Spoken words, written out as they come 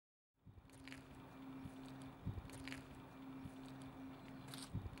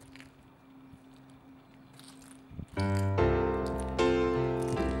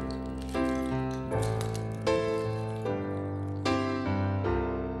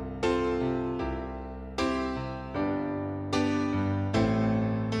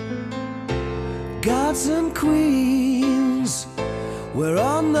Gods and queens, we're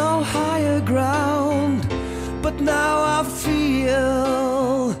on no higher ground, but now I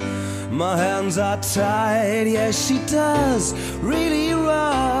feel my hands are tied. Yes, she does really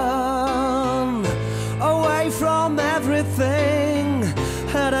run away from everything,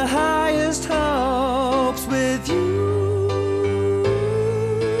 had her highest hopes with you.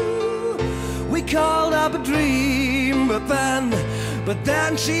 We called up a dream, but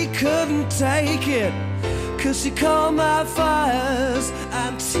then she couldn't take it, 'cause she called my fires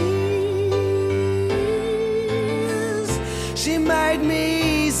and tears. She made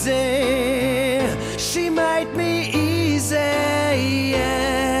me easy, she made me easy,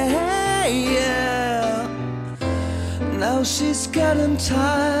 yeah, yeah. Now she's getting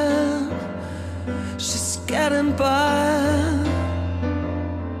tired, she's getting bad,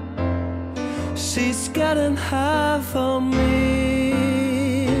 she's getting half on me.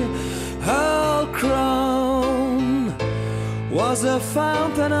 Her crown was a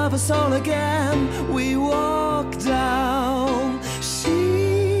fountain of a soul again. We walked down, she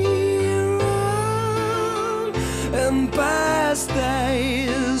ran in past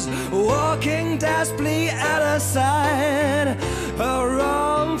days, walking desperately at her side. Her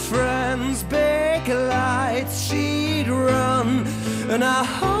own friends, big lights, she'd run. And I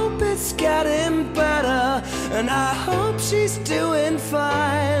hope it's getting better, and I hope she's doing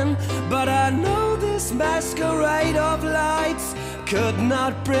fine. But I know this masquerade of lights could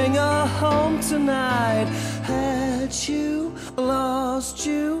not bring her home tonight. Had you, lost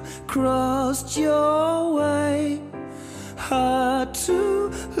you, crossed your way, hard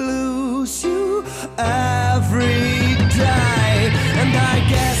to lose you every day. And I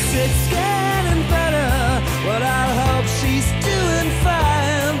guess it's getting better, but I hope she's doing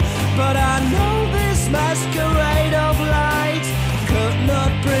fine. But I know this masquerade of light could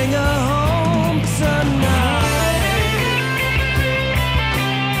not bring her home tonight.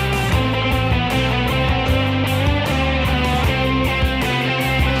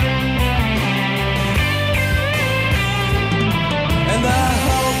 And I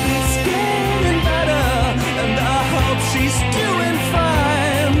hope it's getting better, and I hope she's doing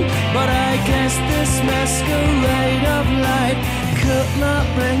fine. But I guess this masquerade of light could not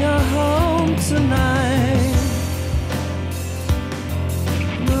bring her home tonight.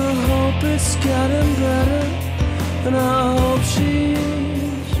 And I hope it's getting better, and I hope she